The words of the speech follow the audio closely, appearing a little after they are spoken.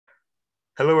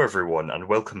Hello, everyone, and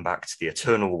welcome back to the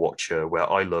Eternal Watcher, where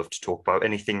I love to talk about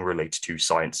anything related to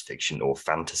science fiction or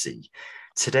fantasy.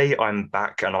 Today, I'm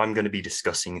back and I'm going to be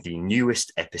discussing the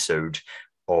newest episode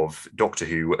of Doctor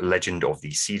Who Legend of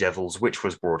the Sea Devils, which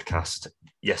was broadcast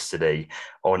yesterday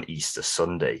on Easter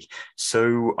Sunday.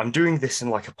 So, I'm doing this in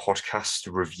like a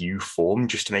podcast review form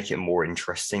just to make it more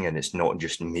interesting, and it's not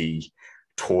just me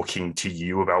talking to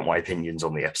you about my opinions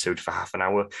on the episode for half an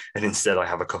hour, and instead I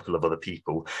have a couple of other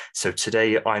people. So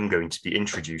today I'm going to be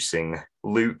introducing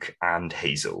Luke and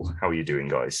Hazel. How are you doing,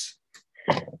 guys?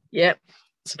 Yep,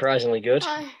 surprisingly good.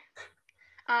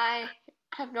 I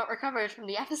have not recovered from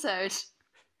the episode. So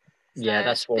yeah,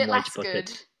 that's one bit way less to put good,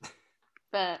 it.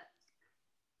 but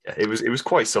yeah, it was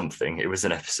quite something. It was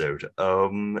an episode.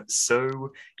 So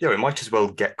yeah, we might as well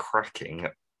get cracking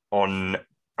on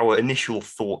our initial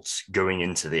thoughts going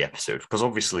into the episode, because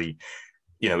obviously,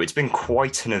 it's been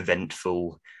quite an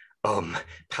eventful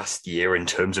past year in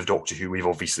terms of Doctor Who. We've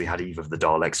obviously had Eve of the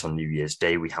Daleks on New Year's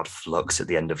Day. We had Flux at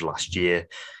the end of last year.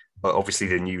 Obviously,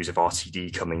 the news of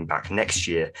RTD coming back next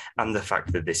year, and the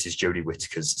fact that this is Jodie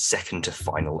Whittaker's second to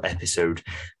final episode,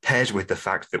 paired with the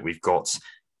fact that we've got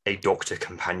a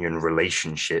Doctor-companion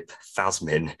relationship,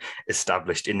 Thasmin,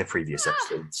 established in the previous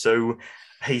episode. So,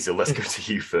 Hazel, let's go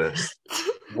to you first.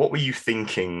 What were you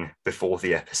thinking before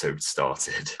the episode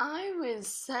started? I was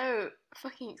so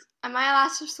fucking. Am I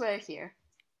allowed to swear here?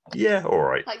 Yeah, all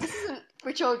right. Like, this isn't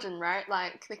for children, right?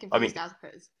 Like, they confused as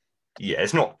opposed. Yeah,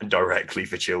 it's not directly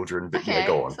for children, but okay, yeah,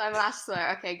 go on. So I'm allowed to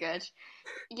swear. Okay, good.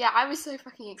 Yeah, I was so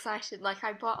fucking excited. Like,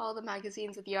 I bought all the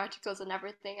magazines with the articles and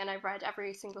everything, and I read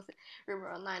every single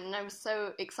rumor online, and I was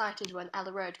so excited when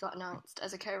Ella Road got announced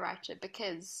as a co-writer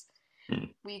because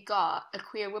we got a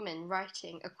queer woman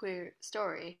writing a queer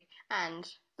story, and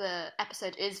the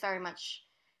episode is very much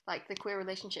like the queer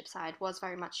relationship side was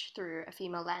very much through a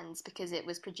female lens because it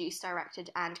was produced, directed,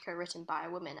 and co-written by a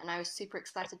woman, and I was super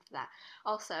excited for that.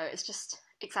 Also, it's just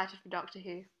excited for Doctor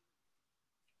Who.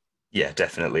 Yeah,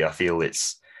 definitely. I feel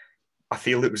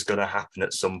it was going to happen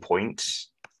at some point.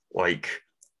 Like,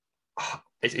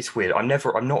 it's weird. I'm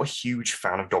not a huge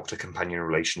fan of Doctor companion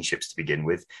relationships to begin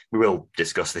with. We will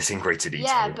discuss this in greater detail.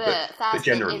 Yeah, but Thasmin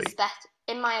generally is better.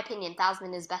 In my opinion,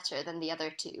 Thasmin is better than the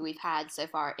other two we've had so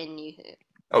far in New Who.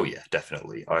 Oh yeah,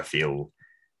 definitely. I feel,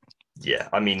 yeah.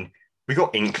 I mean, we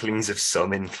got inklings of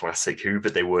some in Classic Who,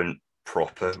 but they weren't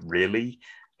proper, really.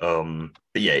 But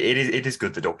yeah, it is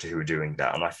good that Doctor Who are doing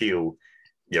that, and I feel,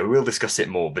 yeah, we'll discuss it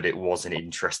more. But it was an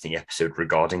interesting episode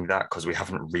regarding that because we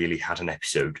haven't really had an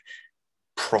episode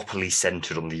properly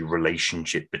centered on the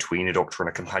relationship between a Doctor and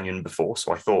a companion before.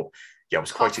 So I thought, yeah, I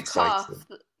was quite excited.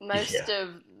 Most of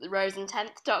Rose and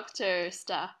 10th Doctor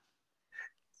stuff.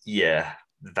 Yeah,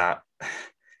 that.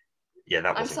 Yeah,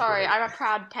 that. I'm sorry, great. I'm a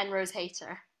proud Penrose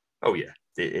hater. Oh yeah,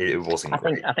 it wasn't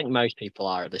great. I think most people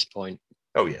are at this point.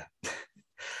 Oh yeah.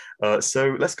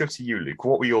 So let's go to you, Luke.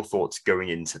 What were your thoughts going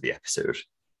into the episode?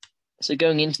 So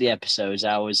going into the episodes,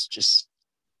 I was just,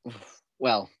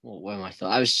 well, what were my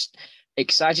thoughts? I was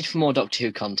excited for more Doctor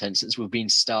Who content since we've been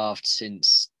starved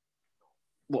since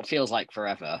what feels like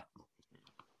forever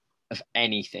of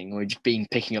anything. We've just been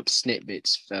picking up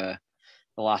snippets for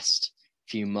the last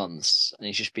few months, and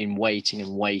it's just been waiting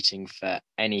and waiting for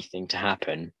anything to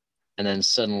happen. And then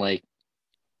suddenly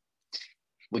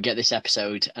we get this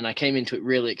episode, and I came into it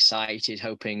really excited,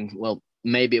 hoping, well,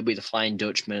 maybe it'll be the Flying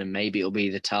Dutchman, and maybe it'll be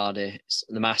the TARDIS,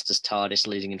 the Master's TARDIS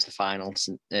leading into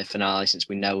the finale, since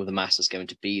we know the Master's going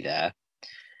to be there.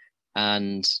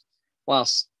 And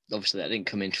whilst obviously that didn't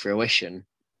come into fruition,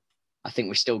 I think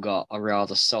we still got a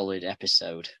rather solid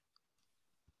episode.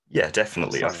 Yeah,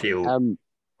 definitely. Sorry. I feel.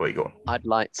 Wait, go on. I'd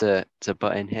like to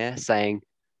butt in here saying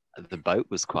the boat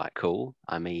was quite cool.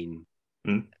 I mean,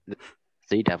 the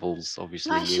Sea Devils,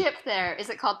 obviously. My ship there,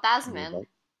 is it called Thasmin?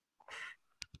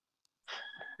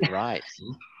 Right.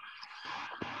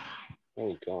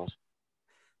 Oh, God.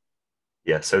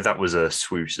 Yeah, so that was a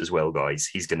Swoos as well, guys.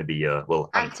 He's going to be,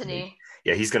 Anthony.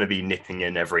 Yeah, he's going to be nipping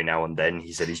in every now and then.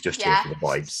 He said he's just here for the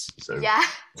vibes. So yeah.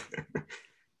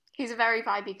 He's a very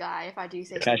vibey guy, if I do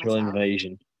say so. Casual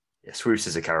invasion. Yeah, Swoos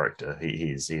is a character.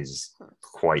 He's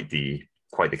quite the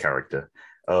character.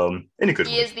 In a good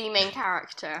way. He is the main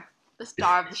character, the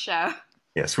star of the show.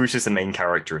 Yeah, Swoos is the main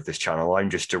character of this channel. I'm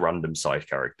just a random side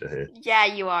character here. Yeah,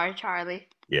 you are, Charlie.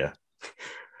 Yeah.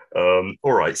 All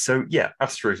right. So yeah,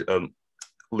 Astro.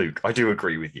 Luke, I do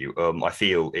agree with you. I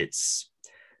feel it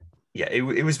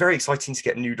was very exciting to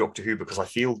get new Doctor Who because I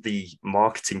feel the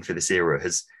marketing for this era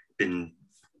has been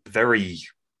very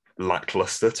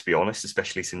lackluster, to be honest,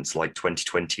 especially since like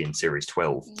 2020 in Series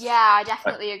 12. Yeah, I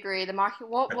definitely agree. The market.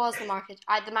 What was the market?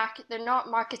 The market. They're not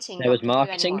marketing There was Doctor Who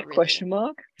marketing? anymore, really. Question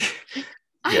mark.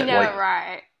 I know,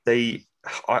 right?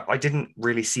 I didn't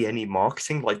really see any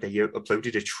marketing. Like they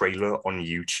uploaded a trailer on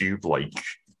YouTube like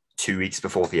 2 weeks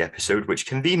before the episode, which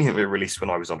conveniently released when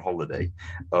I was on holiday.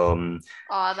 Oh,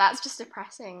 that's just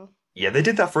depressing. Yeah, they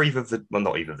did that for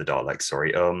not Eve of the Daleks,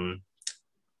 sorry.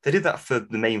 They did that for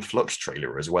the main Flux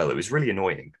trailer as well. It was really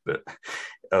annoying, but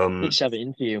Let's have an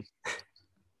interview.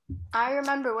 I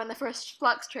remember when the first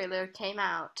Flux trailer came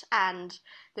out, and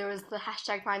there was the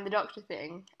hashtag Find the Doctor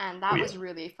thing, and that was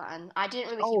really fun. I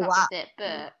didn't really keep up with it,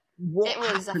 but it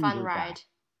was a fun ride. That?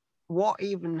 What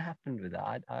even happened with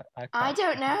that? I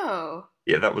don't know.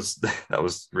 Yeah, that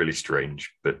was really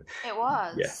strange, but it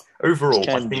was. Yeah, overall,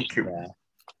 I think.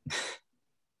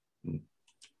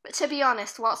 But to be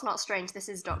honest, what's not strange? This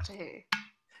is Doctor Who.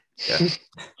 Yeah.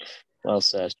 Well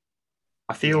said.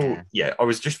 I feel, I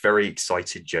was just very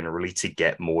excited generally to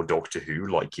get more Doctor Who.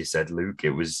 Like you said, Luke,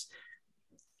 it was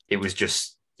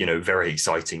just, very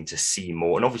exciting to see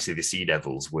more. And obviously the Sea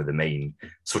Devils were the main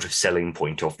sort of selling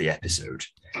point of the episode.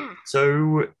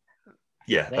 So,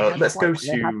 let's go to...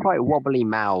 They had quite wobbly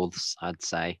mouths, I'd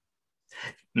say.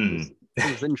 It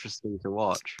was interesting to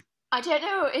watch. I don't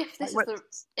know if this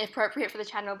is appropriate for the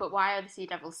channel, but why are the Sea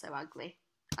Devils so ugly?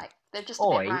 Like, they're just a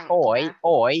bit ranked.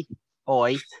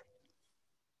 Oi.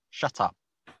 Shut up.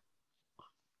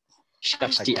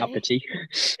 Shutty uppity.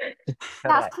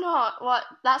 That's not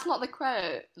the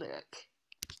quote, Luke.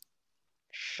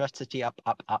 Shutty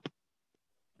up.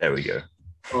 There we go.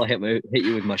 I'll hit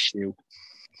you with my shoe.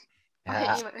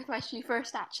 I'll hit you with my shoe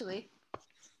first, actually.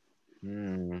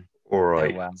 All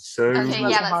right. Oh, wow. So okay,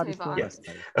 let's move on. Yeah.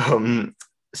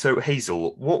 So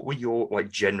Hazel, what were your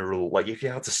general if you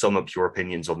had to sum up your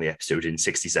opinions on the episode in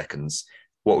 60 seconds,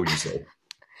 what would you say?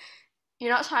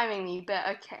 You're not timing me, but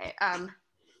okay.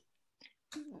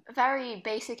 Very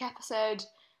basic episode,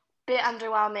 bit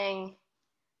underwhelming.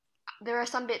 There are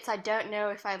some bits I don't know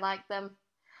if I like them.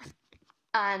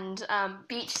 And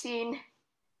beach scene,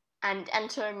 and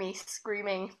enter me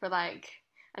screaming for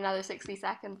another 60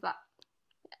 seconds. That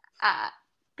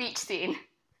beach scene.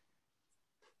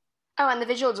 Oh, and the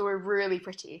visuals were really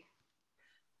pretty.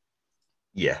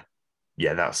 Yeah,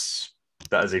 that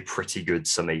is a pretty good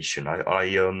summation.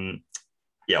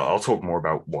 I'll talk more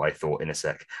about what I thought in a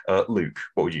sec. Luke,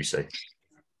 what would you say?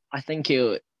 I think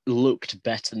it looked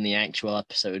better than the actual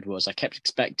episode was. I kept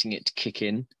expecting it to kick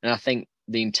in, and I think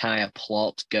the entire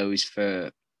plot goes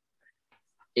for...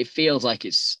 It feels like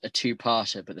it's a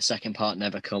two-parter, but the second part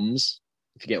never comes.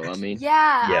 If you get what I mean.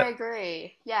 Yeah. I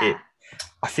agree. Yeah.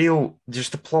 I feel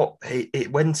just the plot, it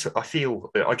went,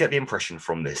 I get the impression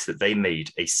from this that they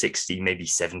made a 60, maybe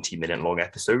 70-minute long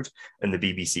episode, and the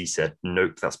BBC said,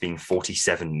 nope, that's been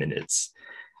 47 minutes.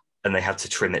 And they had to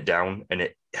trim it down, and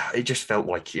it just felt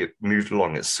like it moved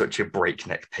along at such a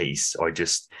breakneck pace.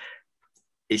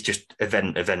 It's just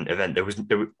event.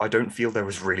 I don't feel there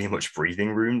was really much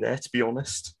breathing room there, to be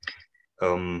honest.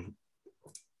 I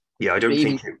don't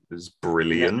think it was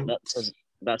brilliant.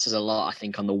 That says a lot, I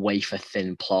think, on the wafer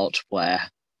thin plot where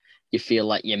you feel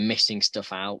like you're missing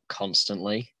stuff out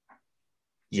constantly.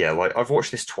 Yeah, I've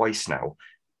watched this twice now.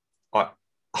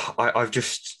 I've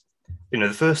just, the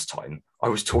first time I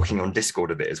was talking on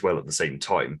Discord a bit as well at the same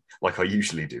time, like I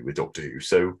usually do with Doctor Who.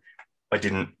 So I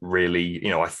didn't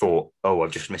really, I thought,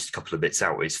 I've just missed a couple of bits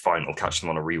out. It's fine. I'll catch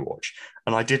them on a rewatch.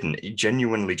 And I didn't. It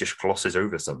genuinely just glosses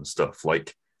over some stuff.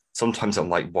 Sometimes I'm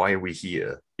like, why are we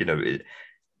here?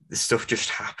 The stuff just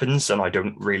happens, and I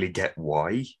don't really get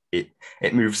why. It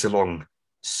moves along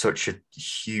such a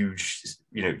huge,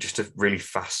 just a really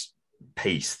fast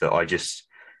pace that I just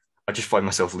find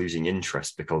myself losing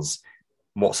interest because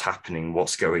what's happening,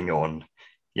 what's going on,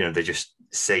 they just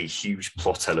say huge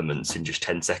plot elements in just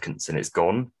 10 seconds and it's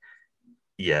gone.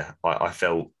 Yeah, I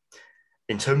felt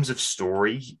in terms of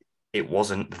story, it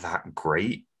wasn't that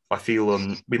great. I feel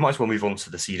we might as well move on to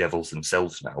the Sea Devils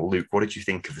themselves now. Luke, what did you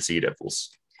think of the Sea Devils?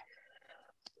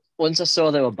 Once I saw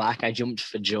they were back, I jumped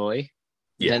for joy.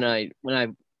 Yeah. Then when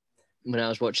I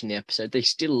was watching the episode, they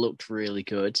still looked really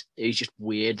good. It was just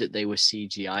weird that they were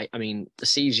CGI. I mean, the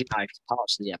CGI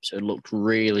parts of the episode looked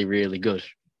really, really good.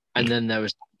 And then there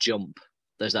was that jump.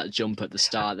 There's that jump at the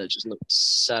start that just looked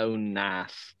so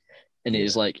naff. And it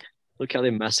was like, look how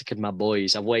they massacred my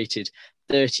boys. I've waited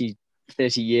 30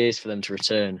 years for them to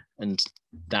return, and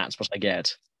that's what I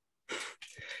get.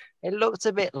 It looked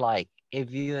a bit like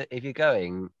if you're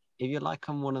like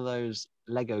on one of those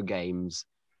Lego games,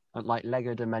 like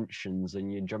Lego Dimensions,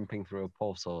 and you're jumping through a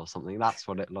portal or something. That's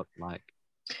what it looked like.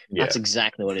 Yeah. That's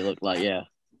exactly what it looked like. Yeah.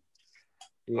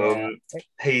 Yeah, it was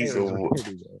Hazel.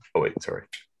 really good. Oh wait, sorry.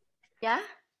 Yeah?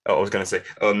 Oh, I was going to say,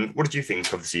 what did you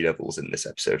think of the Sea Devils in this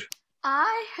episode?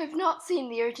 I have not seen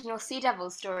the original Sea Devil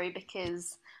story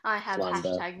because I have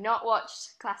Slander. #not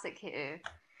watched Classic Who.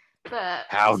 But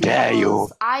How Sea dare you.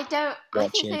 Devils, I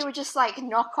Watch think they it. were just like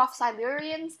knockoff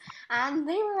Silurians and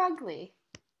they were ugly.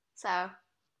 So,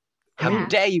 How Yeah.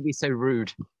 dare you be so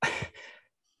rude?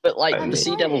 But like I'm the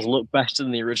Sea sorry. Devils look better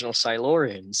than the original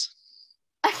Silurians.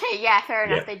 okay, yeah, fair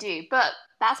enough, Yeah. they do. But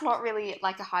that's not really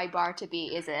like a high bar to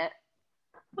beat, is it?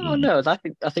 Oh no, I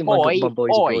think my, Oi, my boys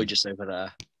oi. are gorgeous over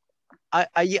there.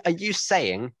 Are you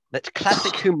saying that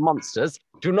Classic Who monsters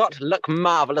do not look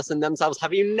marvelous in themselves?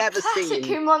 Have you never Classic seen?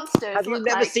 Who monsters Have you look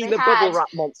never like seen they the had bubble wrap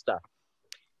monster?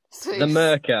 The Zeus.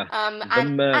 Merca.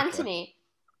 Merca. Anthony.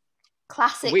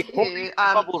 Classic We're Who. calling it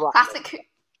the bubble wrap Classic Who.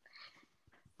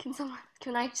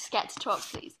 Can I just get to talk,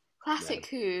 please? Classic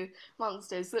Who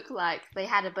monsters look like they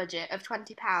had a budget of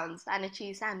 £20 and a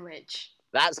cheese sandwich.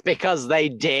 That's because they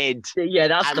did. Yeah,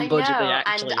 that's And the I budget they know,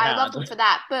 actually and had. I love them for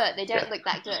that, but they don't Yeah. look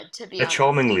that good, to be They're honest.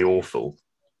 charmingly awful.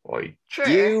 Like, True.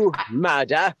 You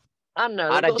murder I know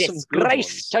are they've a got some good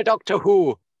disgrace ones. to Doctor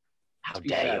Who. How To be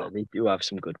dare fair, you? they do have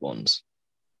some good ones.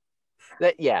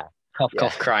 Yeah. Cough, Yeah.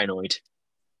 cough, crinoid.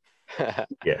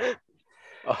 yeah.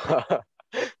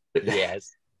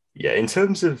 Yes. Yeah, in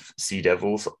terms of Sea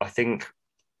Devils, I think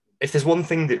if there's one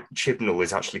thing that Chibnall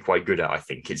is actually quite good at, I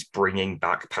think it's bringing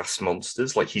back past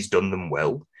monsters. Like, he's done them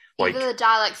well. Like, Either the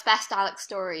Daleks' best Dalek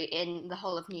story in the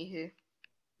whole of New Who.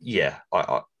 yeah,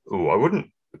 I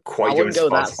wouldn't I quite go wouldn't as go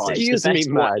far that as far. to say. Excuse me, It's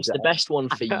the murder. best one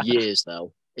for years,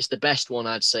 though. It's the best one,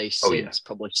 I'd say, since Oh, yeah.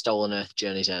 probably Stolen Earth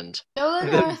Journey's End. Nolan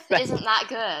The Earth best- isn't that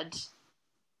good.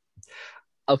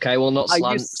 Okay, well, not Are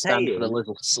you stand for the saying-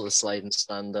 little Sladen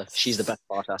slander. She's the best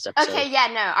part of that episode. Okay, yeah,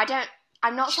 no, I don't.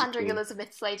 I'm not She's slandering cool.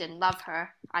 Elizabeth Sladen. Love her,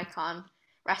 icon.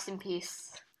 Rest in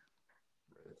peace.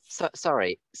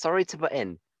 Sorry to butt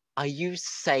in. Are you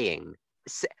saying?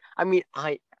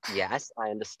 Yes, I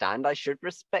understand. I should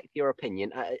respect your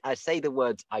opinion. I say the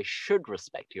words. I should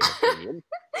respect your opinion.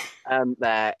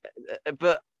 But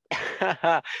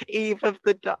Eve of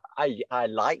the I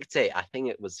liked it. I think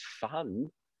it was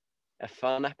fun, a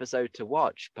fun episode to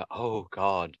watch. But oh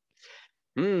god,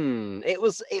 it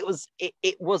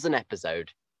was an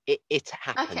episode. It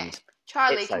happened. Okay,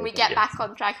 Charlie, It's can we over, get yes. back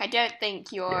on track? I don't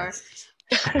think your Yes.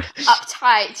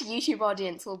 uptight YouTube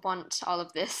audience will want all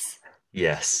of this.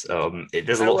 Yes.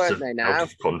 There's Oh, lots weren't of they now? out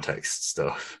of context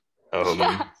stuff.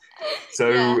 Yeah. So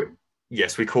Yeah.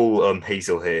 yes, we call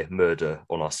Hazel here murder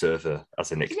on our server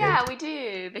as a nickname. Yeah, we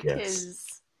do, because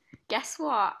guess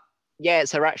what? Yeah,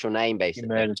 it's her actual name She basically.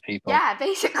 murders people. Yeah,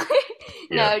 basically.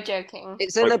 Yeah. No, joking.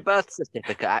 It's in a birth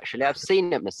certificate, actually. I've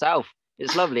seen it myself.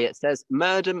 It's lovely. It says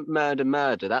murder, murder,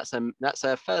 murder. That's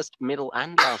her first, middle,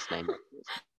 and last name. It's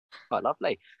quite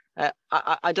lovely.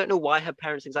 I don't know why her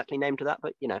parents exactly named her that,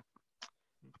 but you know,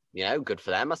 good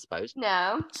for them, I suppose.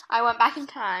 No, I went back in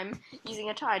time using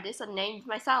a TARDIS and named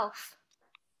myself.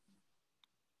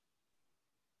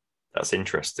 That's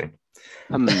interesting.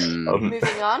 Moving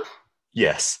on.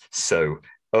 Yes. So,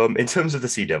 in terms of the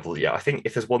Sea Devil, yeah, I think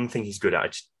if there's one thing he's good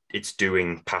at, it's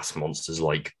doing past monsters.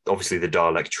 Like obviously the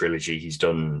Dalek trilogy, he's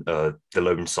done the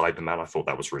Lone Cyberman. I thought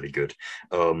that was really good.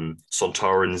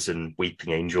 Sontarans and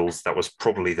Weeping Angels, that was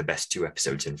probably the best 2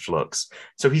 episodes in Flux.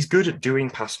 So he's good at doing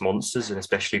past monsters and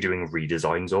especially doing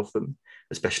redesigns of them,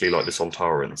 especially like the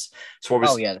Sontarans. So I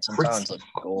was The Sontarans look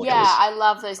gorgeous. Yeah, I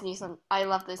love those new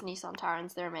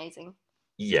Sontarans. They're amazing.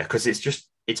 Yeah, because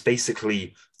it's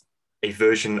basically a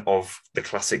version of the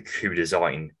classic Who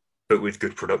design, but with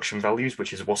good production values,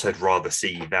 which is what I'd rather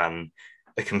see than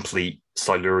a complete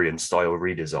Silurian style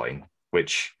redesign,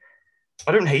 which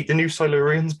I don't hate the new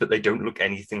Silurians, but they don't look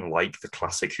anything like the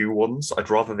classic Who ones. I'd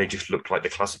rather they just look like the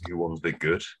classic Who ones, but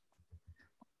good.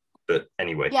 But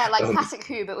anyway. Yeah, like Classic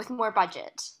Who, but with more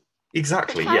budget.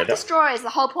 Exactly, The yeah. planet destroys the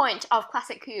whole point of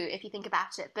Classic Who, if you think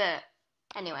about it, but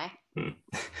anyway.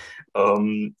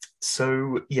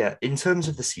 So yeah, in terms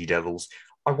of the Sea Devils,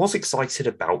 I was excited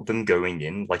about them going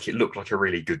in. Like it looked like a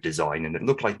really good design, and it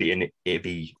looked like it'd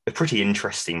be a pretty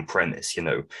interesting premise.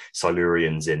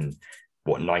 Silurians in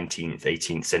what 19th,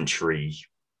 18th century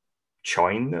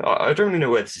China. I don't really know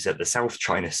where this is at. The South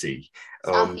China Sea.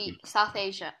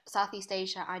 Southeast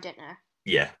Asia. I don't know.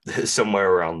 Yeah,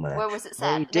 somewhere around there. Where was it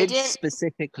They said? did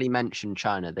specifically mention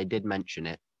China. They did mention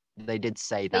it. They did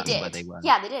say that's where they were.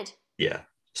 Yeah, they did. Yeah,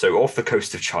 so off the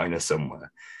coast of China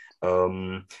somewhere.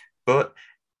 But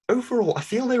overall, I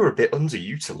feel they were a bit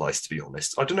underutilized, to be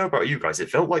honest. I don't know about you guys. It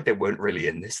felt like they weren't really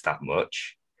in this that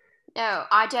much. No,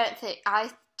 I don't think.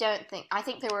 I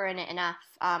think they were in it enough.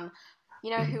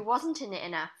 Who wasn't in it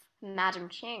enough? Madam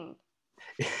Ching.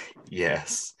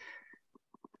 Yes.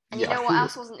 And Yeah, you I know what feel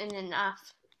else wasn't in enough?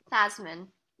 Thasmin.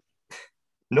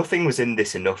 nothing was in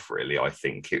this enough, really. I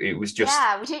think it was just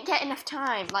Yeah, we didn't get enough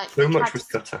time. Like so they much tried was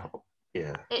to. cut out.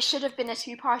 Yeah, It should have been a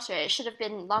two-parter. It should have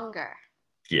been longer.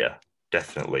 yeah,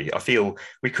 definitely. I feel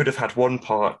we could have had one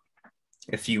part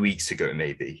a few weeks ago,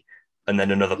 maybe, and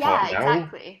then another part Yeah, now.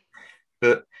 exactly.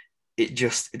 But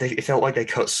it felt like they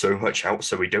cut so much out,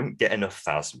 so we don't get enough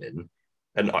Thasmin.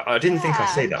 And I didn't think I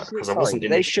say Yeah. that because I Sorry, wasn't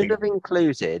they should initially. have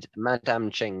included Madame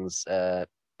Ching's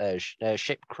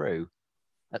ship crew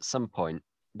at some point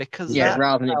because Yeah, that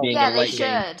rather than it being Yeah, a they late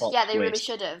game should. plot Yeah, they really twist.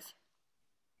 should have.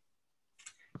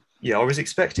 Yeah, I was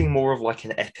expecting more of like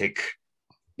an epic,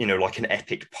 like an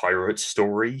epic pirate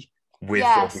story with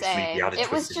Yeah, obviously the same. added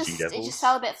It was twist of Sea just, it just Devils.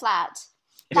 fell a bit flat.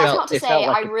 It That's felt- not to it say felt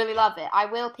like I really love it. I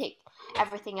will pick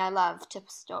everything I love to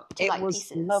it like was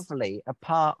pieces. lovely.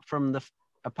 Apart from the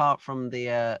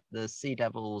Sea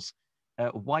Devils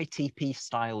YTP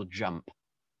style jump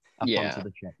up Yeah. onto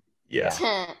the ship.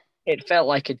 Yeah. It felt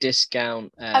like a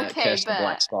discount Okay, Curse of the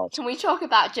Black but Spot. can we talk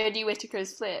about Jodie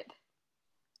Whittaker's flip?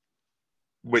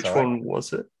 Which Sorry? one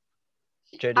was it?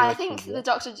 Jodie I Whittaker's think the what?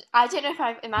 Doctor. I don't know if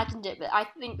I've imagined it, but I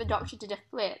think the Doctor did a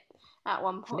flip at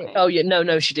one point. Oh yeah,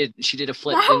 no, she did. She did a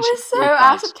flip. That didn't she? was so Three out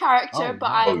times. of character, Oh, but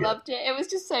wow. I Oh, yeah. loved it. It was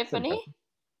just so funny.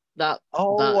 That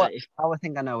Oh, that I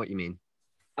think I know what you mean.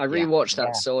 I rewatched that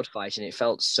yeah. sword fight and it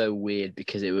felt so weird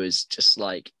because it was just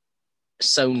like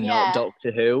so Yeah. not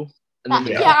Doctor Who. And then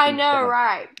That- the yeah, I second know, one-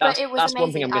 right? But it was that's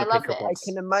one thing amazing. I'm I gonna love pick up it. on. I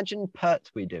can imagine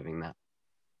Pertwee doing that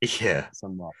Yeah.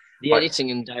 somewhat. The I- editing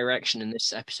and direction in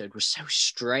this episode was so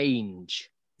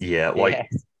strange. Yeah, like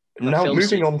Yes. now film moving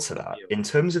studio on to that, in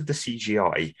terms of the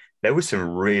CGI, there was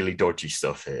some really dodgy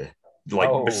stuff here. Like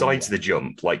Oh, besides yeah. the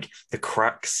jump, like the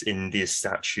cracks in the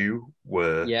statue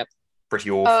were Yep,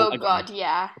 pretty awful. Oh god,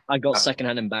 yeah. I got Uh,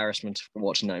 secondhand embarrassment from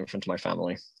watching that in front of my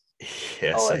family.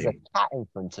 Yeah, Oh, there's a same. cat in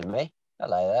front of me.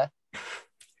 Hello there.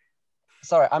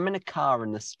 Sorry, I'm in a car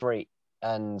in the street,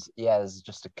 and yeah, there's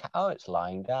just a cat. Oh, it's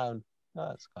lying down. Oh,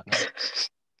 that's quite nice.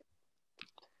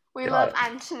 We Yeah. love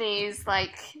Anthony's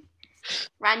like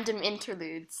random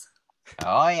interludes.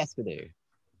 Oh, yes, we do.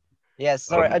 Yes,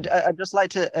 sorry. I'd just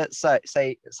like to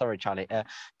say sorry, Charlie, to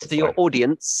your fine.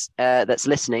 audience that's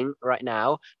listening right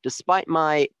now. Despite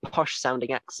my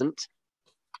posh-sounding accent,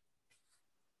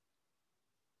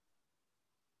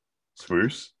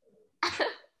 Swoosh.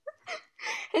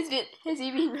 Has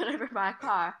he been run over by a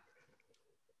car?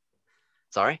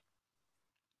 sorry.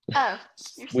 Oh,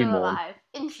 you're We still mourn. alive.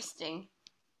 Interesting.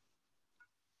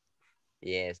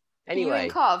 Yes. Are you Anyway,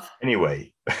 in Cov?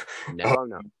 Anyway, no,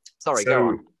 no. Sorry, so, go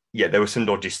on. yeah, there was some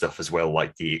dodgy stuff as well,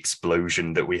 like the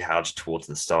explosion that we had towards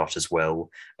the start as well.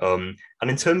 And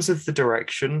in terms of the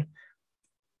direction,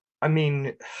 I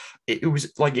mean, it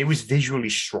was visually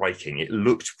striking. It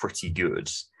looked pretty good,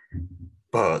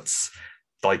 but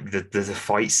like the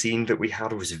fight scene that we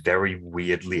had was very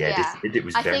weirdly edited. It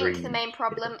was I very. think the main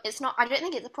problem it's not. I don't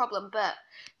think it's a problem, but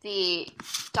the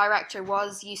director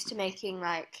was used to making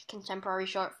like contemporary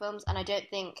short films, and I don't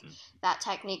think that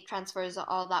technique transfers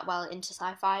all that well into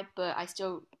sci-fi. But I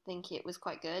still think it was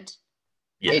quite good.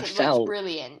 Yeah. Like, It it felt- looked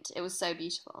brilliant. It was so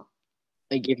beautiful.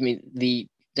 It gave me the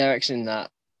direction that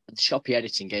the choppy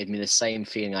editing gave me the same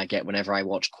feeling I get whenever I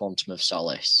watch Quantum of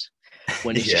Solace.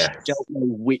 When it's just Yes. don't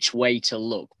know which way to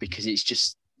look because it's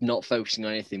just not focusing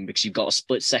on anything because you've got a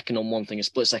split second on one thing, a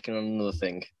split second on another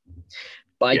thing.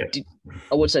 But Yeah.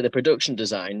 I would say the production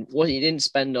design, what you didn't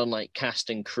spend on like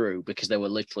cast and crew because there were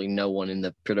literally no one in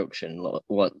the production.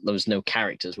 There was no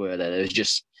characters, were there? There was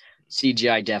just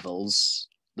CGI devils,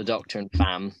 the Doctor and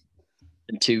Fam,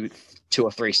 and two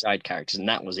or three side characters, and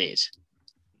that was it.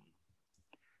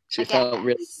 So I it felt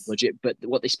really guess. legit. But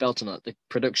what they spelt on it, the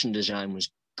production design was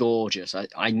gorgeous.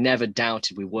 I never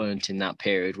doubted we weren't in that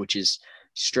period, which is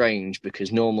strange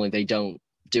because normally they don't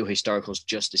do historicals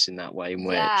justice in that way. In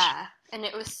which, Yeah, and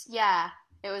it was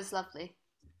lovely.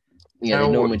 yeah, Now-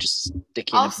 they normally just stick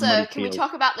in. a Also, muddy can we field.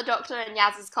 talk about the Doctor and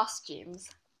Yaz's costumes?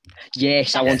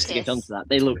 Yes, I That's wanted to kiss. get onto that.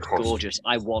 They look costume. gorgeous.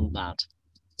 I want that.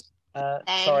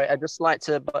 Same. Sorry, I'd just like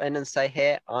to butt in and say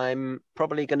here, I'm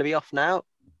probably going to be off now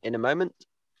in a moment.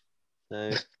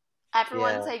 So,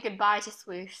 Everyone Yeah. say goodbye to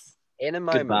Swoosh. in a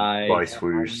moment. Goodbye. Bye, I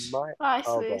Swoosh. might- Bye,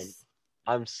 Hold Swoosh.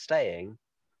 on. I'm staying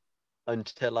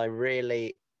until I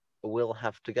really will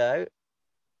have to go,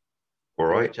 All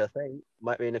right. which I think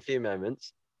might be in a few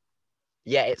moments.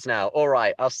 Yeah, it's now. All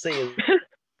right, I'll see you.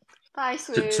 Bye,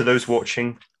 Swoosh. To those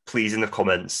watching, please in the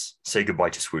comments say goodbye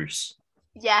to Swoosh.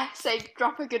 Yeah, say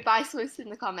drop a goodbye Swoosh in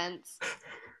the comments.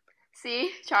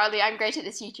 See, Charlie, I'm great at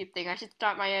this YouTube thing. I should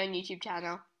start my own YouTube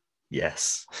channel.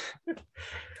 Yes.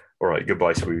 All right,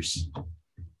 goodbye, Swoos.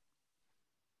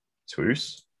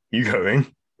 Swoos, you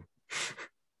going?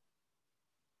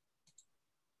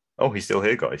 Oh, he's still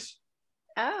here, guys.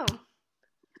 Oh.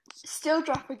 Still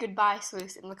drop a goodbye,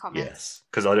 Sluice, in the comments. Yes,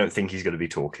 because I don't think he's going to be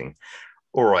talking.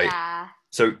 All right. Yeah.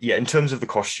 So, yeah, in terms of the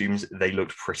costumes, they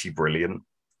looked pretty brilliant.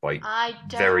 Like, I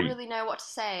don't very... really know what to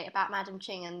say about Madame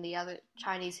Ching and the other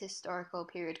Chinese historical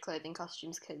period clothing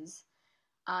costumes because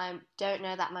I don't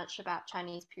know that much about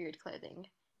Chinese period clothing.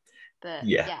 But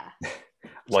yeah.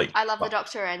 Like, I love the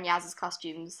Doctor and Yaz's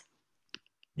costumes.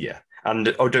 Yeah.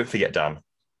 And, oh, don't forget Dan.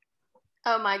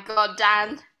 Oh my god,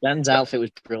 Dan. Dan's outfit was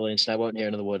brilliant, and I won't hear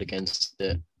another word against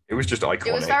it. It was just iconic.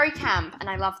 It was very camp, and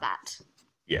I love that.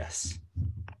 Yes.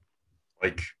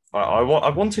 Like, I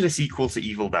wanted a sequel to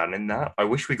Evil Dan in that. I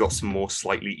wish we got some more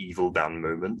slightly Evil Dan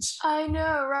moments. I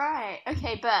know, right.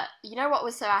 Okay, but you know what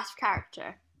was so out of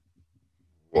character?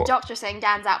 What? The Doctor saying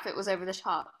Dan's outfit was over the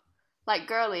top. Like,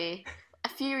 girly, a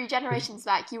few generations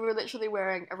back, you were literally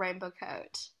wearing a rainbow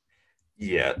coat.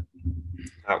 Yeah,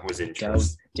 that was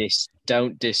interesting.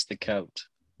 Don't diss the coat.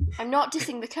 I'm not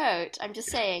dissing the coat. I'm just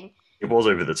saying. It was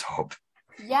over the top.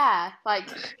 Yeah, like,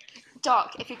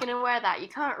 Doc, if you're going to wear that, you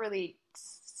can't really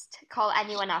call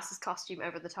anyone else's costume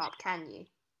over the top, can you?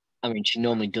 I mean, she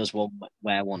normally does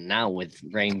wear one now with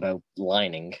rainbow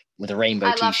lining, with a rainbow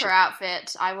I t-shirt. love her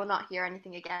outfit. I will not hear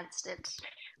anything against it.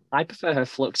 I prefer her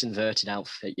flux inverted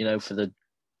outfit, for the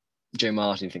Joe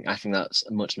Martin thing. I think that's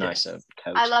a much nicer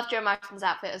coat. I love Joe Martin's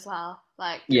outfit as well.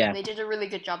 Like, yeah, they did a really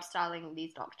good job styling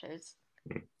these Doctors.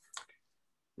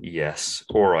 Yes.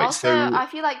 All right. Also, so I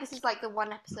feel like this is like the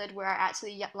one episode where I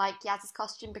actually like Yaz's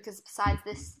costume because besides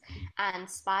this and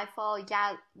Spyfall,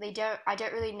 I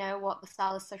don't really know what the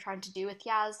stylists are trying to do with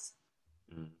Yaz.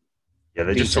 Yeah,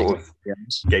 they just sort of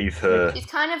gave her. It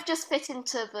kind of just fit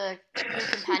into the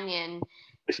companion,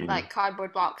 like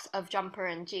cardboard box of jumper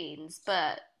and jeans,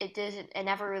 but it didn't. It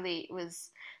never really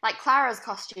was like Clara's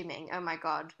costuming. Oh my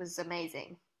god, was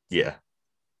amazing. Yeah.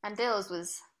 And Bill's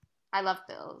was. I love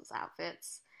Bill's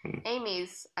outfits.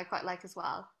 Amy's I quite like as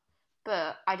well.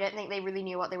 But I don't think they really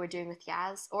knew what they were doing with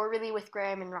Yaz, or really with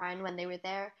Graham and Ryan when they were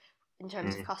there in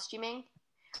terms of costuming.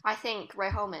 I think Ray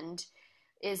Holman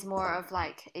is more of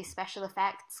like a special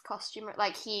effects costumer.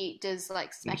 Like he does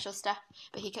like special stuff,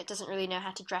 but he doesn't really know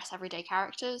how to dress everyday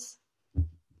characters.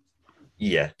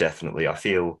 Yeah, definitely. I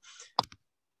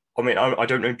mean, I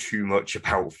don't know too much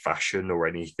about fashion or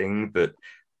anything, but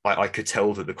I could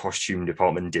tell that the costume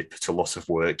department did put a lot of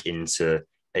work into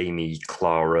Amy,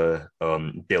 Clara,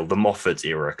 Bill, the Moffat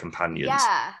era companions.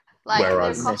 Yeah, like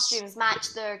their costumes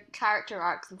match their character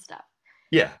arcs and stuff.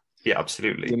 Yeah,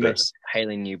 absolutely. We miss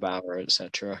Haley Newbauer,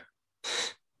 etc.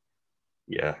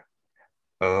 Yeah.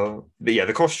 But yeah,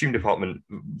 the costume department,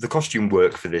 the costume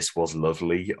work for this was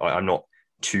lovely. I'm not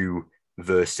too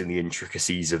versed in the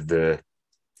intricacies of the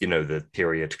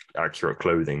period accurate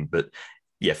clothing, but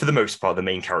yeah, for the most part, the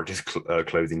main character's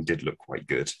clothing did look quite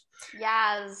good.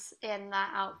 Yaz in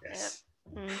that outfit. Yes.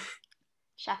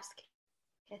 Chef's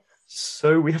kiss.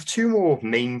 So we have two more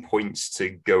main points to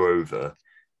go over.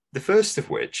 The first of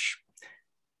which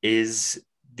is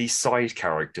the side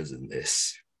characters in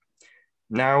this.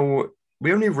 Now,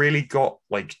 we only really got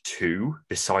like two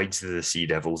besides the Sea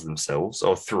Devils themselves,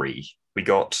 or three. We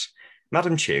got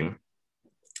Madame Ching.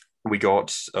 We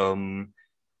got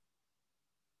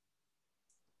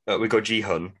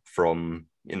Ji-hun from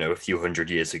a few hundred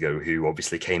years ago, who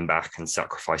obviously came back and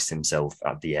sacrificed himself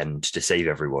at the end to save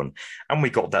everyone. And we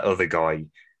got that other guy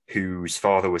whose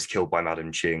father was killed by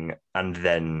Madame Ching and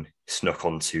then snuck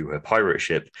onto her pirate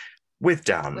ship with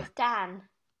Dan. With Dan.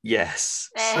 Yes.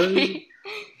 Hey.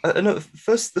 So,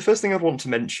 the first thing I'd want to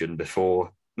mention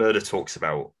before Murder talks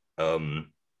about,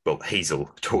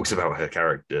 Hazel talks about her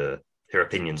character, her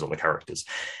opinions on the characters,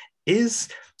 is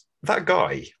that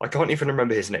guy. I can't even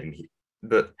remember his name,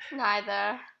 but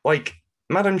neither. Like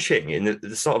Madame Ching in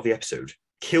the start of the episode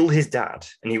killed his dad,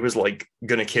 and he was like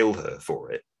gonna kill her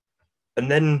for it, and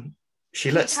then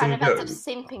she lets him go. Ends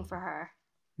up simping for her.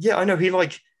 Yeah, I know.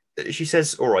 She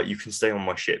says, "All right, you can stay on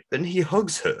my ship," and he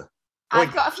hugs her.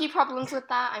 I've got a few problems with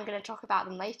that. I'm going to talk about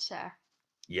them later.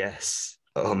 Yes.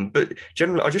 But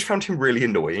generally, I just found him really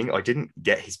annoying. I didn't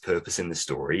get his purpose in the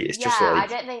story. It's just like... I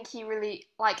don't think he really...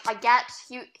 Like, I get...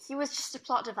 He was just a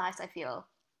plot device, I feel.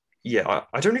 Yeah,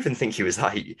 I don't even think he was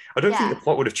that... I don't think the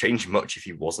plot would have changed much if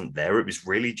he wasn't there. It was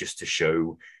really just to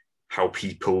show how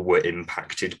people were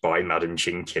impacted by Madame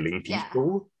Ching killing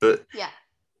people. But... Yeah,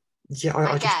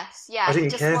 I guess. Yeah, I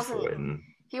didn't care for him.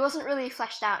 He wasn't really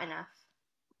fleshed out enough.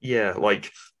 Yeah,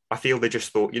 like... I feel they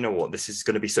just thought, you know what, this is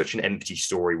going to be such an empty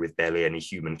story with barely any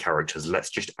human characters. Let's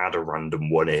just add a random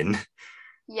one in.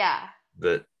 Yeah.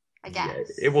 But I Yeah,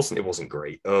 guess. it wasn't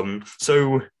great.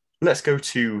 So let's go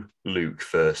to Luke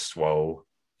first,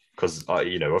 because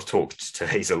I've talked to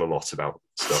Hazel a lot about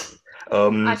stuff. I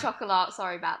Um, talk a lot.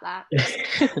 Sorry about that.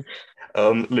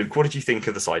 Luke, what did you think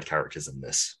of the side characters in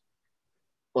this?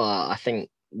 Well, I think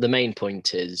the main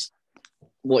point is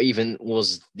what even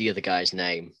was the other guy's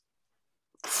name?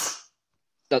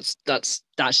 That's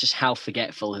just how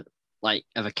forgetful like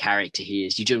of a character he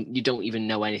is. You don't even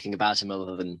know anything about him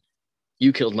other than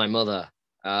you killed my mother.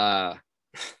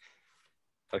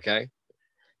 Okay.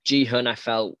 Ji Hun, I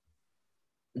felt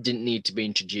didn't need to be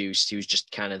introduced. He was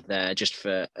just kind of there just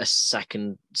for a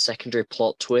secondary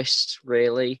plot twist,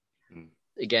 really. Mm.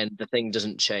 Again, the thing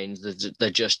doesn't change. They're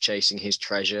just chasing his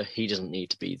treasure. He doesn't need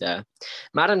to be there.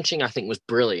 Madam Ching, I think, was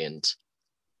brilliant.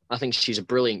 I think she's a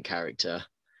brilliant character,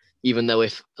 even though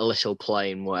if a little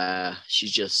plain where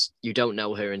she's just, you don't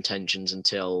know her intentions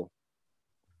until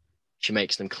she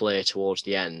makes them clear towards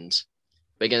the end.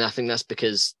 But again, I think that's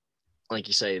because, like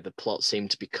you say, the plot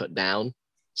seemed to be cut down.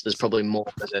 So there's probably more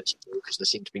for her to do because there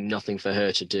seemed to be nothing for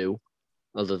her to do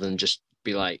other than just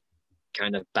be like,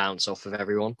 kind of bounce off of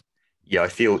everyone. Yeah, I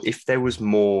feel if there was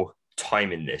more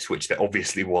time in this, which there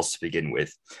obviously was to begin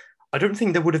with, I don't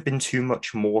think there would have been too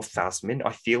much more Thasmin.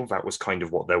 I feel that was kind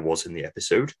of what there was in the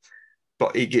episode,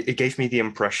 but it gave me the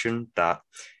impression that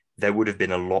there would have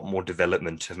been a lot more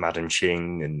development of Madam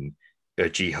Ching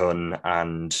and Ji Hun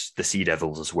and the Sea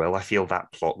Devils as well. I feel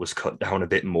that plot was cut down a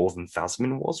bit more than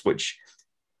Thasmin was, which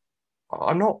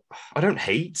I don't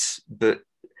hate, but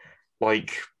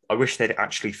like I wish they'd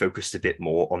actually focused a bit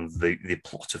more on the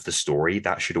plot of the story.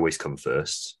 That should always come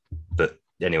first. But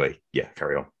anyway, yeah,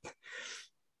 carry on.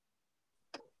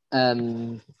 I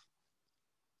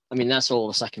mean, that's all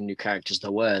the second new characters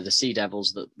there were. The Sea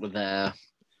Devils that were there,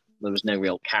 there was no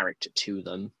real character to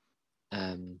them.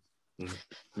 What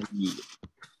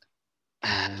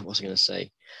was I going to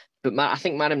say? But I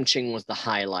think Madam Ching was the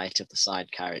highlight of the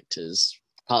side characters,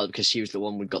 partly because she was the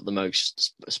one we got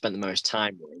spent the most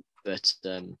time with. But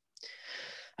I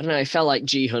don't know. It felt like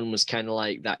Ji Hun was kind of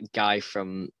like that guy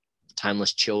from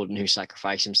Timeless Children who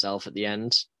sacrificed himself at the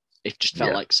end. It just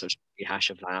felt like such a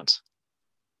rehash of that.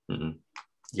 Mm-hmm.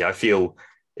 Yeah, I feel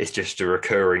it's just a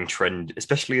recurring trend,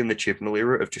 especially in the Chibnall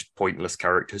era, of just pointless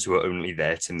characters who are only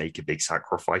there to make a big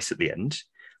sacrifice at the end.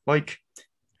 Like,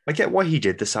 I get why he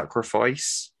did the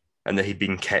sacrifice and that he'd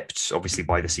been kept, obviously,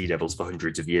 by the Sea Devils for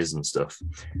hundreds of years and stuff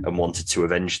and wanted to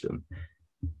avenge them.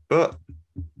 But,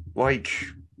 like,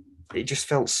 it just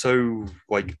felt so,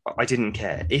 like, I didn't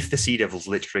care. If the Sea Devils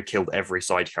literally killed every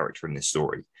side character in this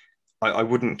story, I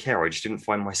wouldn't care. I just didn't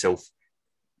find myself,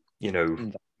 you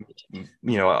know,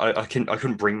 I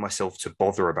couldn't bring myself to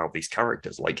bother about these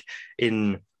characters. Like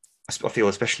I feel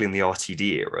especially in the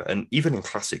RTD era, and even in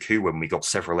Classic Who, when we got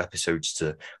several episodes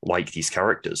to like these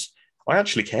characters, I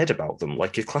actually cared about them.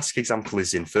 Like a classic example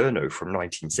is Inferno from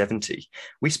 1970.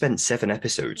 We spent 7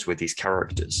 episodes with these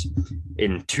characters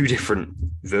in 2 different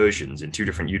versions, in 2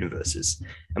 different universes.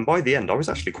 And by the end, I was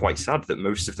actually quite sad that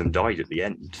most of them died at the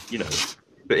end,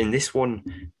 But in this one,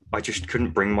 I just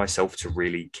couldn't bring myself to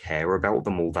really care about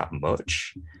them all that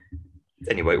much.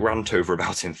 Anyway, rant over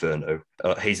about Inferno.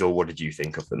 Hazel, what did you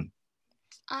think of them?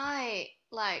 I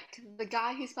like the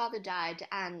guy whose father died,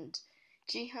 and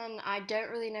Jihan. I don't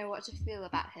really know what to feel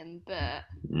about him, but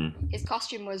his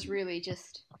costume was really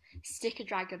just stick a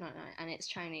dragon on it, and it's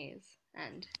Chinese,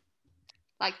 and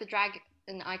like the dragon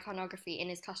iconography in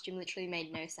his costume literally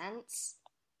made no sense.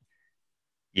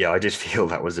 Yeah, I did feel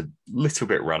that was a little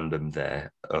bit random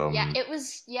there. Yeah, it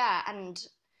was. Yeah, and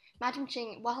Madam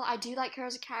Ching, while I do like her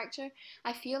as a character,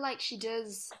 I feel like she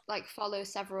does like follow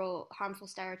several harmful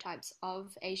stereotypes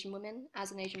of Asian women.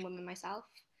 As an Asian woman myself,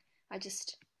 I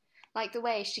just like the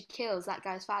way she kills that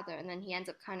guy's father, and then he ends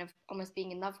up kind of almost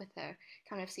being in love with her.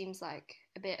 Kind of seems like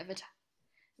a bit of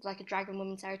like a dragon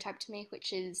woman stereotype to me,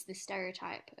 which is the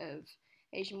stereotype of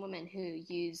Asian women who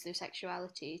use their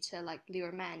sexuality to like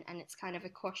lure men, and it's kind of a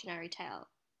cautionary tale.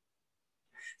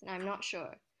 And I'm not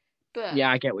sure, but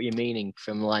yeah, I get what you're meaning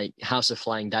from like House of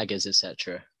Flying Daggers,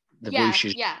 etc. The yeah,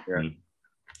 Wuxia.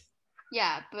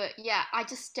 yeah, but yeah, I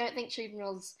just don't think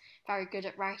Juvenil's very good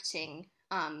at writing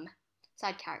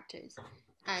side characters,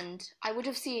 and I like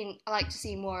to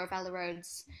see more of Ella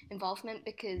Rhodes' involvement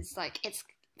because like it's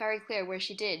very clear where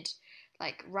she did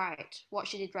like write what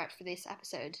she did write for this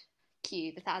episode.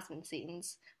 Cue the Thasmin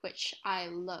scenes, which I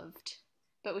loved,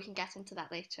 but we can get into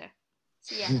that later.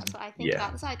 So yeah, that's what I think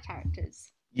about the side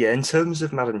characters. Yeah, in terms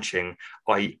of Madam Ching,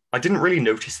 I didn't really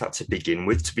notice that to begin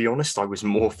with, to be honest. I was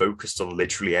more focused on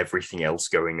literally everything else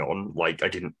going on. Like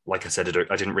I said,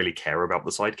 I didn't really care about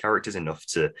the side characters enough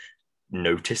to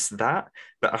notice that.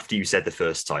 But after you said the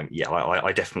first time, yeah,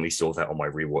 I definitely saw that on my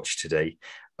rewatch today.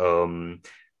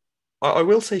 I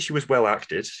will say she was well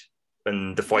acted,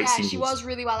 and the fight Yeah, scenes, she was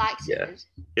really well yeah, acted.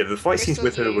 yeah, the fight scenes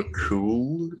Crystal with her were Yu.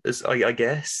 cool, as I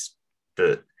guess.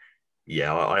 But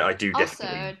yeah, I do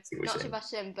definitely Also, see what not you're to saying.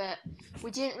 butt in, but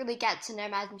we didn't really get to know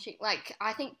Madam Ching. Like,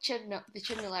 I think the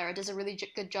Chibnall era does a really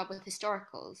good job with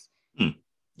historicals. Hmm.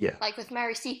 Yeah, Like with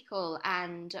Mary Seacole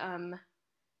and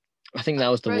I think that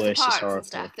was the Rosa worst Parks and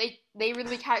historical. stuff. They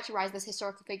really characterized those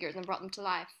historical figures and brought them to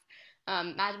life.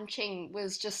 Madam Ching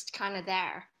was just kind of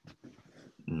there.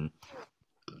 Hmm.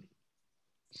 I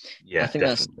Yeah, think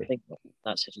definitely.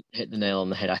 that's hit the nail on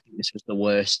the head. I think this was the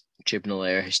worst Chibnall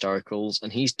era historicals,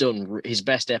 and he's done his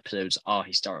best episodes are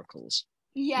historicals,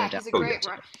 no Yeah, doubt. Oh yeah,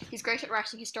 he's great at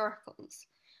writing historicals.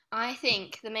 I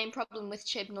think the main problem with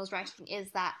Chibnall's writing is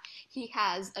that he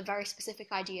has a very specific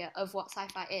idea of what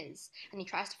sci-fi is, and he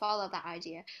tries to follow that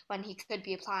idea when he could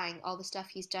be applying all the stuff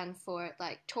he's done for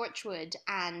like Torchwood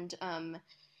and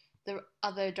the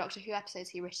other Doctor Who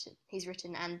episodes he's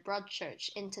written and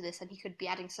Broadchurch into this, and he could be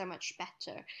adding so much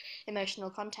better emotional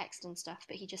context and stuff,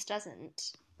 but he just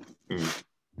doesn't. Mm.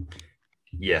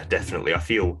 Yeah, definitely. I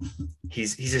feel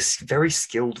he's a very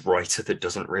skilled writer that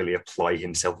doesn't really apply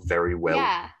himself very well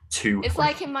Yeah, to. it's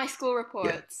like in my school Yeah,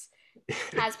 reports.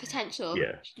 Has potential,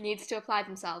 yeah, needs to apply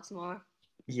themselves more.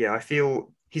 yeah. I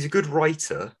feel he's a good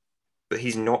writer, but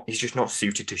he's not. He's just not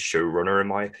suited to showrunner, in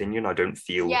my opinion. I don't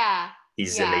feel Yeah,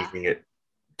 he's yeah. amazing at He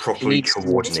properly needs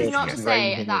someone This is to not coordinating to it. rein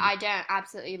say him that in. I don't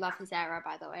absolutely love his era,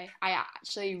 by the way. I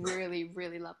actually really,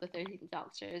 really love the 13th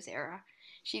Doctor's era.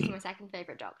 She's Hmm. my second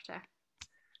favourite Doctor.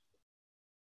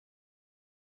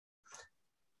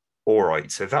 All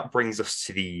right, so that brings us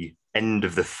to the end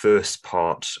of the first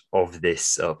part of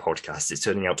this podcast. It's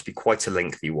turning out to be quite a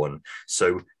lengthy one.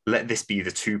 So let this be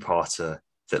the two-parter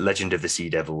that Legend of the Sea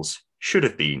Devils should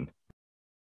have been